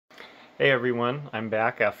Hey everyone, I'm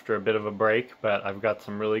back after a bit of a break, but I've got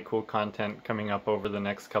some really cool content coming up over the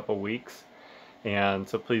next couple weeks. And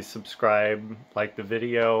so please subscribe, like the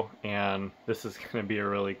video, and this is going to be a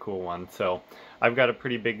really cool one. So I've got a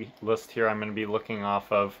pretty big list here I'm going to be looking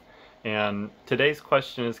off of. And today's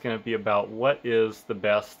question is going to be about what is the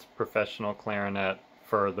best professional clarinet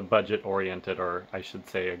for the budget-oriented, or I should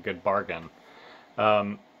say a good bargain.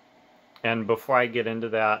 Um, and before I get into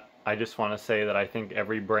that, I just want to say that I think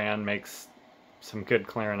every brand makes some good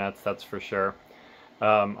clarinets, that's for sure.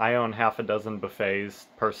 I own half a dozen buffets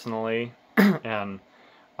personally, and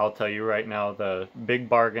I'll tell you right now, the big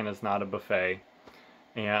bargain is not a buffet.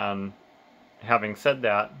 And having said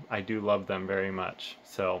that, I do love them very much.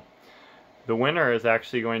 So the winner is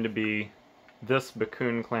actually going to be this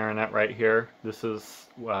Bakun clarinet right here. This is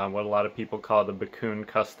what a lot of people call the Bakun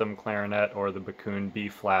custom clarinet, or the Bakun B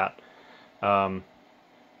flat.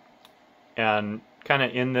 And kind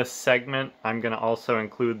of in this segment, I'm going to also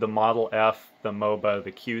include the Model F, the MOBA,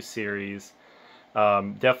 the Q series.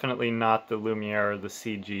 Definitely not the Lumiere or the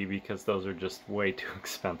CG, because those are just way too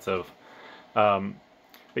expensive. But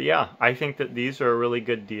yeah, I think that these are a really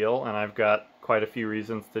good deal, and I've got quite a few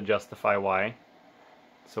reasons to justify why.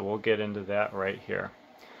 So we'll get into that right here.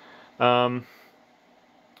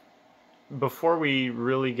 Before we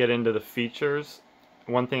really get into the features,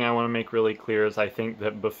 one thing I want to make really clear is I think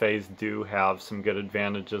that buffets do have some good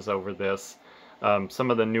advantages over this. Some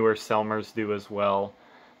of the newer Selmers do as well,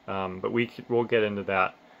 but we'll get into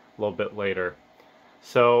that a little bit later.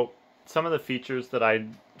 So some of the features that I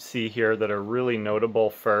see here that are really notable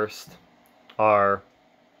first are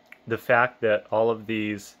the fact that all of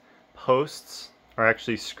these posts are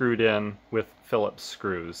actually screwed in with Phillips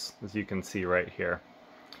screws, as you can see right here.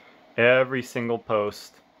 Every single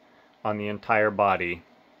post on the entire body,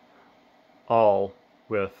 all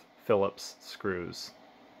with Phillips screws.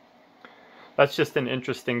 That's just an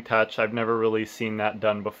interesting touch. I've never really seen that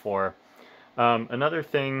done before. Another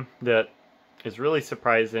thing that is really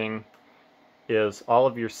surprising is all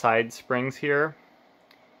of your side springs here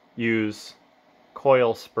use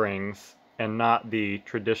coil springs and not the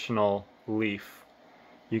traditional leaf.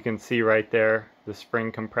 You can see right there the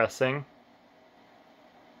spring compressing.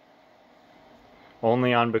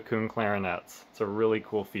 Only on Bakun clarinets. It's a really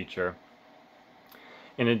cool feature.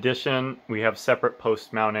 In addition, we have separate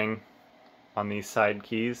post mounting on these side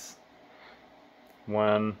keys.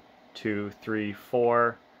 1, 2, 3,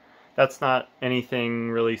 4. That's not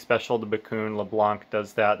anything really special to Bakun. LeBlanc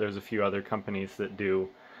does that. There's a few other companies that do.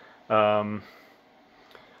 Another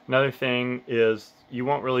thing is you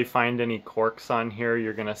won't really find any corks on here.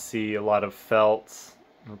 You're going to see a lot of felts.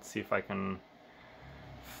 Let's see if I can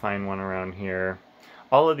find one around here.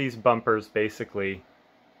 All of these bumpers basically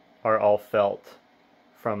are all felt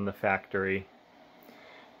from the factory.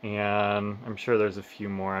 And I'm sure there's a few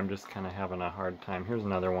more. I'm just kind of having a hard time. Here's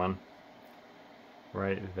another one.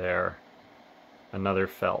 Right there. Another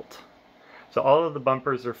felt. So all of the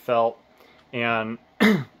bumpers are felt, and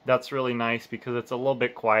that's really nice because it's a little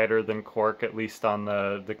bit quieter than cork, at least on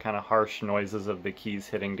the kind of harsh noises of the keys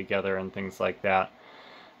hitting together and things like that.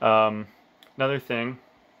 Another thing,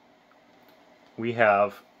 we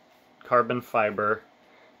have carbon fiber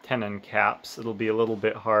tenon caps. It'll be a little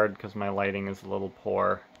bit hard because my lighting is a little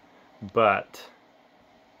poor, but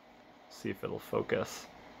see if it'll focus.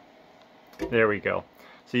 There we go.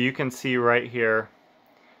 So you can see right here,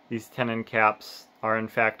 these tenon caps are in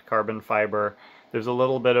fact carbon fiber. There's a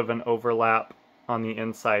little bit of an overlap on the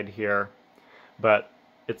inside here, but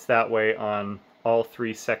it's that way on all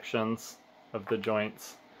three sections of the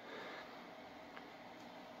joints.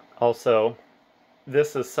 Also,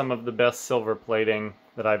 this is some of the best silver plating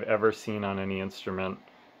that I've ever seen on any instrument.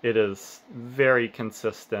 It is very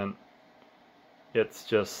consistent. It's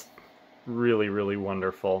just really, really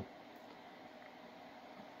wonderful.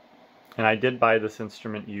 And I did buy this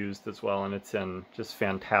instrument used as well, and it's in just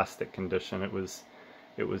fantastic condition. It was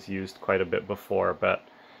used quite a bit before, but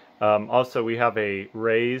also we have a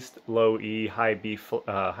raised low E, high B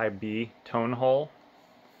tone hole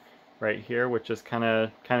right here, which is kind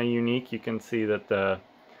of unique. You can see that the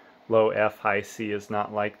low F, high C is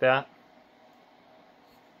not like that.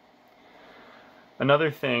 Another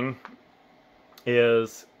thing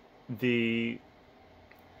is the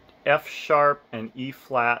F sharp and E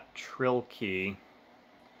flat trill key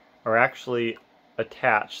are actually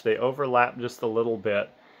attached. They overlap just a little bit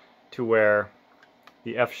to where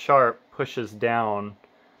the F sharp pushes down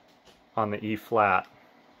on the E flat,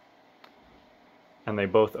 and they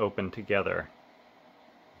both open together,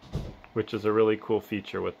 which is a really cool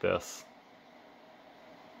feature with this.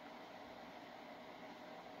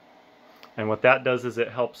 And what that does is it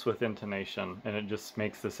helps with intonation, and it just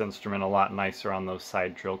makes this instrument a lot nicer on those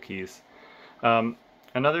side trill keys.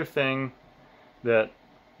 Another thing that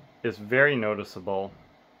is very noticeable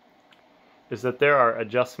is that there are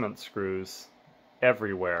adjustment screws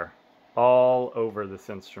everywhere, all over this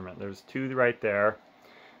instrument. There's two right there.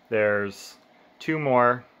 There's two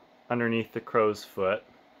more underneath the crow's foot.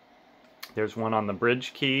 There's one on the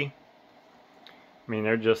bridge key. I mean,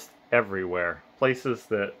 they're just everywhere. Places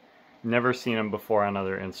that never seen them before on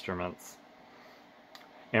other instruments.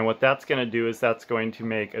 And what that's going to do is that's going to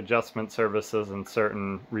make adjustment services and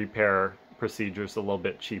certain repair procedures a little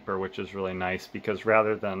bit cheaper, which is really nice, because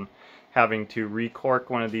rather than having to recork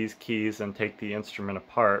one of these keys and take the instrument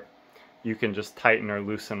apart, you can just tighten or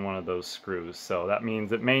loosen one of those screws. So that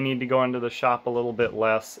means it may need to go into the shop a little bit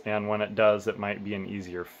less, and when it does, it might be an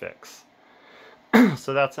easier fix.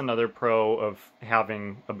 So that's another pro of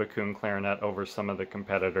having a Bakun clarinet over some of the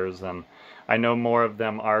competitors, and I know more of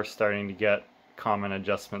them are starting to get common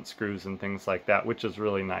adjustment screws and things like that, which is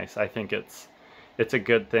really nice. I think it's a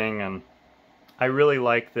good thing, and I really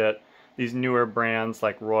like that these newer brands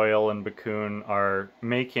like Royal and Bakun are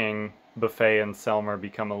making Buffet and Selmer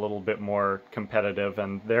become a little bit more competitive,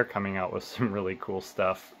 and they're coming out with some really cool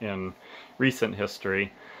stuff in recent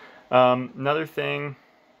history. Another thing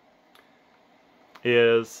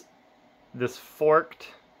is this forked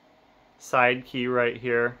side key right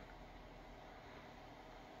here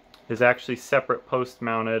is actually separate post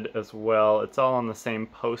mounted as well. It's all on the same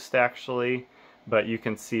post actually, but you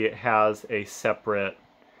can see it has a separate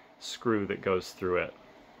screw that goes through it.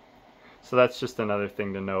 So that's just another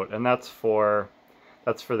thing to note, and that's for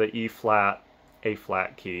the E flat, A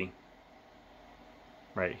flat key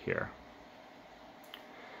right here.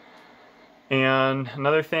 And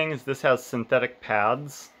another thing is this has synthetic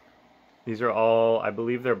pads. These are all, I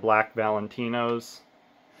believe they're black Valentinos.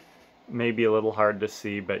 Maybe a little hard to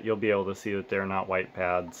see, but you'll be able to see that they're not white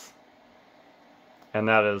pads. And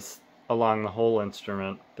that is along the whole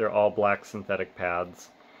instrument. They're all black synthetic pads.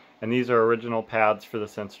 And these are original pads for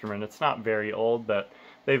this instrument. It's not very old, but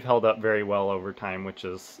they've held up very well over time, which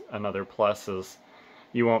is another plus. Is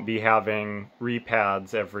you won't be having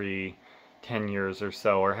repads every 10 years or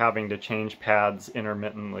so, or having to change pads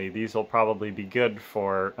intermittently. These will probably be good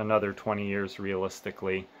for another 20 years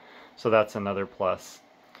realistically, so that's another plus.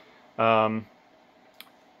 One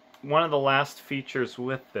of the last features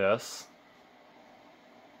with this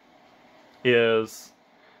is,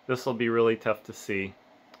 this will be really tough to see,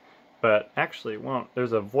 but actually it won't.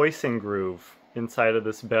 There's a voicing groove inside of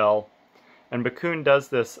this bell. And Bakun does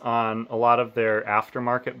this on a lot of their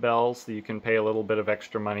aftermarket bells, so you can pay a little bit of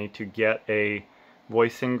extra money to get a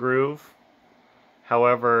voicing groove.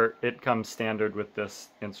 However, it comes standard with this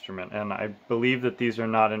instrument, and I believe that these are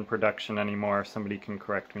not in production anymore. Somebody can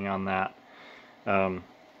correct me on that.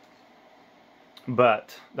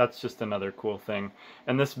 But that's just another cool thing.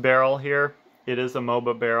 And this barrel here, it is a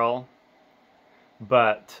MOBA barrel,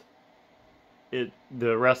 but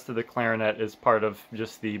the rest of the clarinet is part of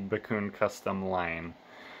just the Bakun custom line,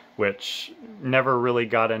 which never really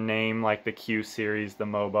got a name like the Q series, the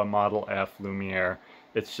MOBA, Model F, Lumiere.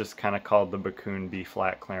 It's just kind of called the Bakun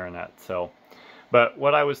B-flat clarinet. So, but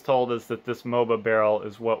what I was told is that this MOBA barrel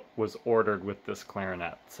is what was ordered with this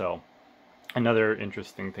clarinet. So, another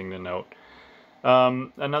interesting thing to note.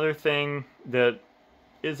 Another thing that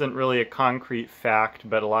isn't really a concrete fact,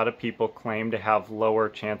 but a lot of people claim to have lower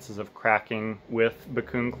chances of cracking with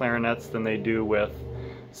Bakun clarinets than they do with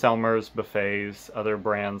Selmers, Buffets, other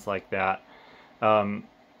brands like that. You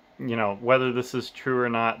know, whether this is true or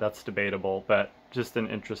not, that's debatable, but just an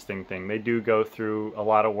interesting thing. They do go through a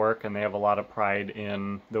lot of work, and they have a lot of pride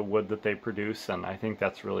in the wood that they produce, and I think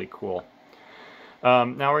that's really cool.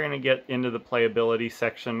 Now we're going to get into the playability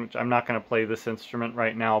section, which I'm not going to play this instrument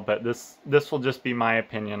right now, but this will just be my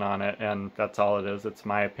opinion on it, and that's all it is. It's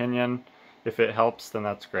my opinion. If it helps, then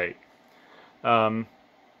that's great.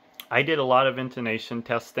 I did a lot of intonation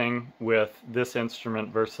testing with this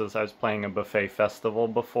instrument versus I was playing a Buffet Festival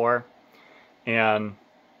before, and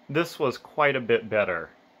this was quite a bit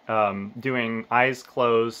better. Doing eyes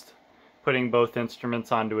closed, putting both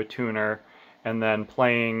instruments onto a tuner, and then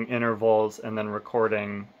playing intervals and then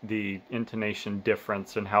recording the intonation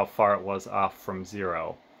difference and how far it was off from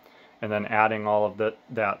zero. And then adding all of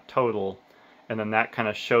that total, and then that kind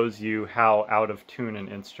of shows you how out of tune an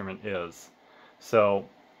instrument is. So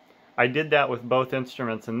I did that with both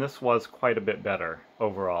instruments, and this was quite a bit better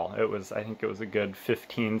overall. It was, I think it was a good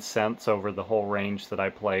 15 cents over the whole range that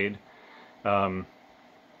I played.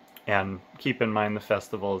 And keep in mind the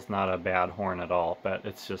Festival is not a bad horn at all, but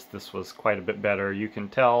it's just this was quite a bit better. You can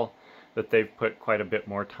tell that they've put quite a bit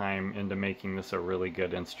more time into making this a really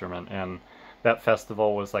good instrument, and that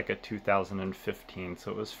festival was like a 2015,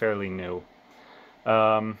 so it was fairly new.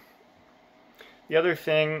 The other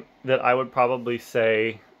thing that I would probably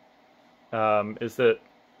say is that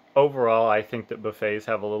overall I think that buffets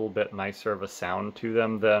have a little bit nicer of a sound to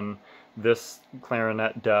them than this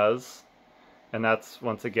clarinet does. And that's,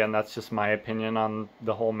 once again, that's just my opinion on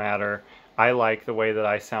the whole matter. I like the way that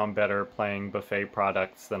I sound better playing buffet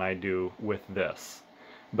products than I do with this.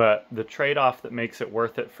 But the trade-off that makes it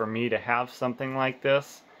worth it for me to have something like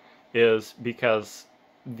this is because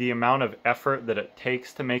the amount of effort that it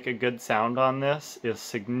takes to make a good sound on this is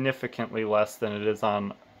significantly less than it is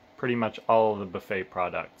on pretty much all of the buffet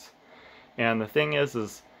products. And the thing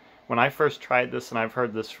is when I first tried this, and I've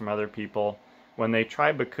heard this from other people, when they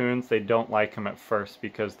try Bakkuns, they don't like them at first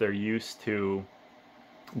because they're used to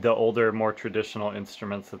the older, more traditional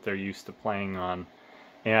instruments that they're used to playing on.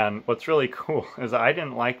 And what's really cool is I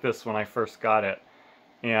didn't like this when I first got it.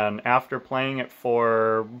 And after playing it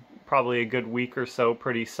for probably a good week or so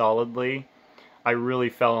pretty solidly, I really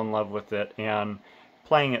fell in love with it. And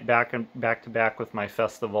playing it back to back with my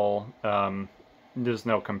festival, there's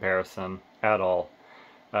no comparison at all.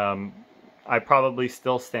 I probably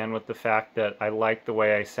still stand with the fact that I like the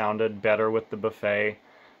way I sounded better with the buffet,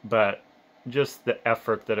 but just the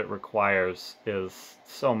effort that it requires is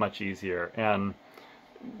so much easier. And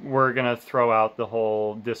we're going to throw out the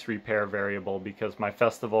whole disrepair variable because my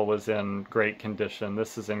festival was in great condition.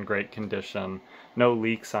 This is in great condition. No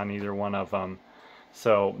leaks on either one of them.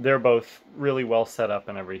 So they're both really well set up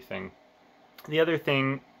and everything. The other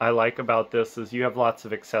thing I like about this is you have lots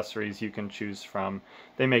of accessories you can choose from.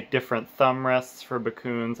 They make different thumb rests for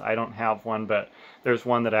Bakkuns. I don't have one, but there's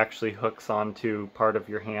one that actually hooks onto part of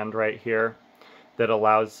your hand right here that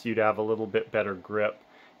allows you to have a little bit better grip.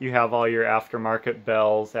 You have all your aftermarket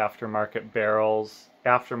bells, aftermarket barrels,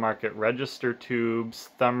 aftermarket register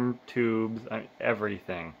tubes, thumb tubes,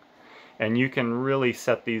 everything. And you can really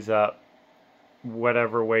set these up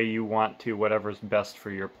whatever way you want to, whatever's best for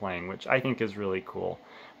your playing, which I think is really cool.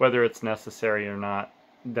 Whether it's necessary or not,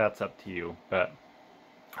 that's up to you, but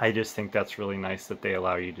I just think that's really nice that they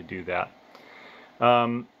allow you to do that.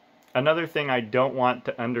 Another thing I don't want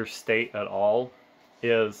to understate at all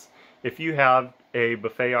is if you have a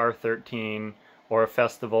Buffet R13 or a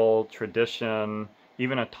Festival Tradition,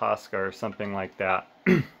 even a Tosca or something like that,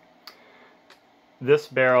 this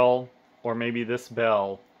barrel or maybe this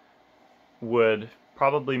bell would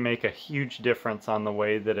probably make a huge difference on the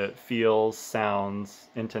way that it feels, sounds,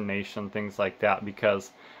 intonation, things like that, because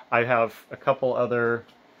I have a couple other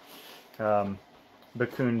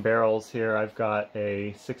Bakkun barrels here. I've got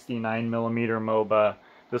a 69mm MOBA.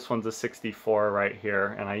 This one's a 64 right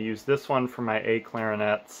here, and I use this one for my A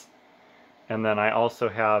clarinets, and then I also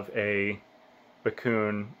have a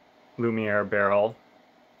Bakkun Lumiere barrel.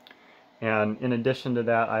 And in addition to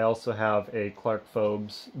that, I also have a Clark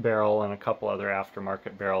Phobes barrel and a couple other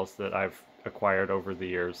aftermarket barrels that I've acquired over the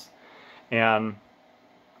years. And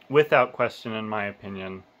without question, in my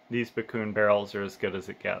opinion, these Bakkun barrels are as good as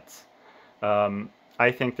it gets.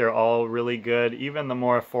 I think they're all really good, even the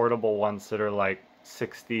more affordable ones that are like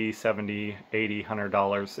 $60, $70, $80,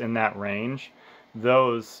 $100 in that range.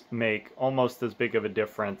 Those make almost as big of a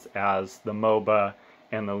difference as the MOBA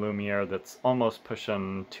and the Lumiere that's almost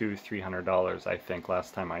pushing $200-$300, I think,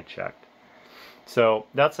 last time I checked. So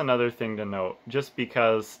that's another thing to note. Just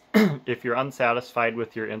because if you're unsatisfied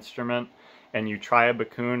with your instrument and you try a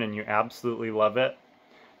Bakkun and you absolutely love it,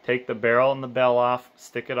 take the barrel and the bell off,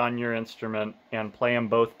 stick it on your instrument, and play them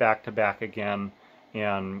both back to back again,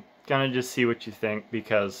 and kind of just see what you think,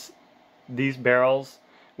 because these barrels,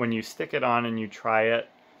 when you stick it on and you try it,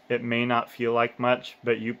 it may not feel like much,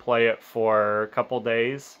 but you play it for a couple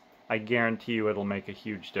days, I guarantee you it'll make a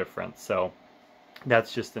huge difference. So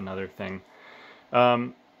that's just another thing.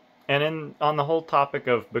 And on the whole topic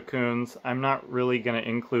of Bakkuns, I'm not really going to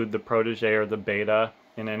include the Protege or the Beta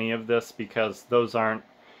in any of this because those aren't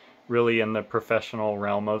really in the professional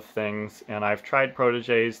realm of things. And I've tried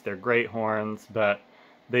Proteges, they're great horns, but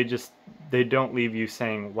they don't leave you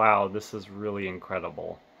saying, wow, this is really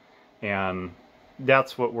incredible. And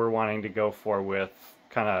that's what we're wanting to go for with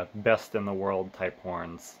kind of best in the world type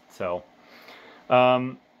horns. So,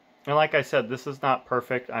 and like I said, this is not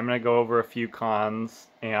perfect. I'm going to go over a few cons,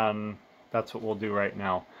 and that's what we'll do right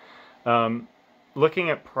now.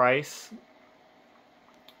 Looking at price,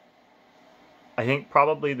 I think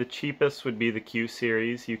probably the cheapest would be the Q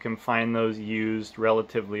series. You can find those used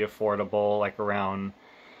relatively affordable, like around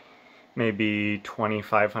maybe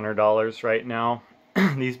 $2,500 right now.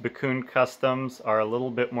 These Bakkun Customs are a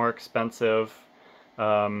little bit more expensive.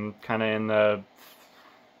 kind of in the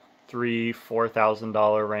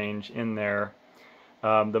 $3,000–4,000 range in there.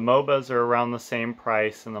 The MOBAs are around the same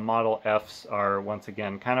price, and the Model Fs are, once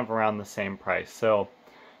again, kind of around the same price. So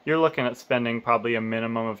you're looking at spending probably a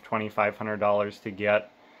minimum of $2,500 to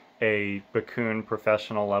get a Bakun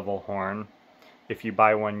professional level horn if you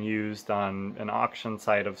buy one used on an auction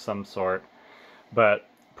site of some sort. But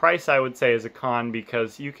price, I would say, is a con,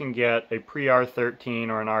 because you can get a pre-R13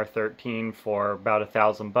 or an R13 for about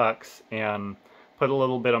 $1,000 and put a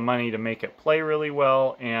little bit of money to make it play really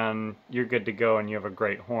well, and you're good to go and you have a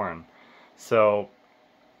great horn. So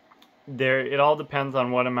it all depends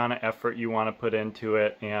on what amount of effort you want to put into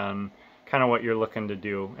it and kind of what you're looking to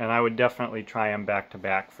do. And I would definitely try them back to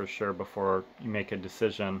back for sure before you make a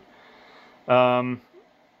decision.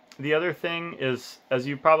 The other thing is, as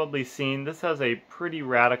you've probably seen, this has a pretty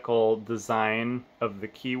radical design of the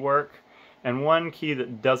key work, and one key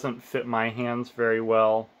that doesn't fit my hands very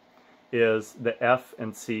well is the F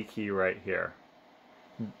and C key right here.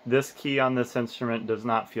 This key on this instrument does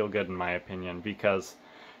not feel good in my opinion, because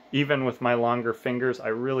even with my longer fingers I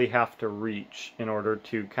really have to reach in order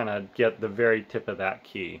to kind of get the very tip of that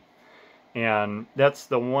key. And that's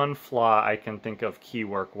the one flaw I can think of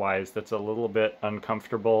keywork wise that's a little bit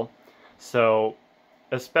uncomfortable. So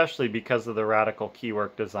especially because of the radical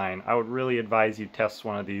keywork design, I would really advise you test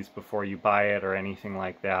one of these before you buy it or anything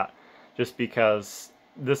like that, just because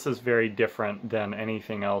this is very different than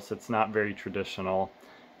anything else. It's not very traditional,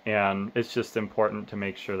 and it's just important to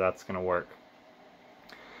make sure that's going to work.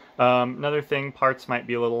 Another thing, parts might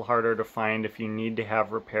be a little harder to find if you need to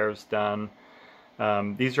have repairs done.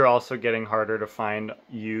 These are also getting harder to find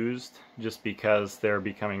used, just because they're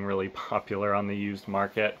becoming really popular on the used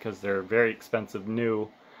market because they're very expensive new.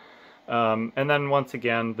 And then once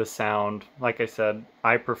again, the sound. Like I said,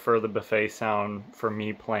 I prefer the buffet sound for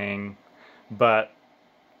me playing, but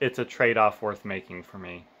it's a trade-off worth making for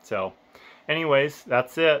me. So anyways,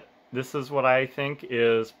 that's it. This is what I think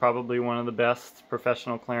is probably one of the best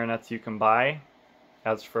professional clarinets you can buy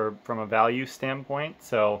from a value standpoint.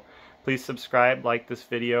 So please subscribe, like this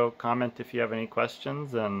video, comment if you have any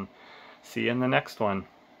questions, and see you in the next one.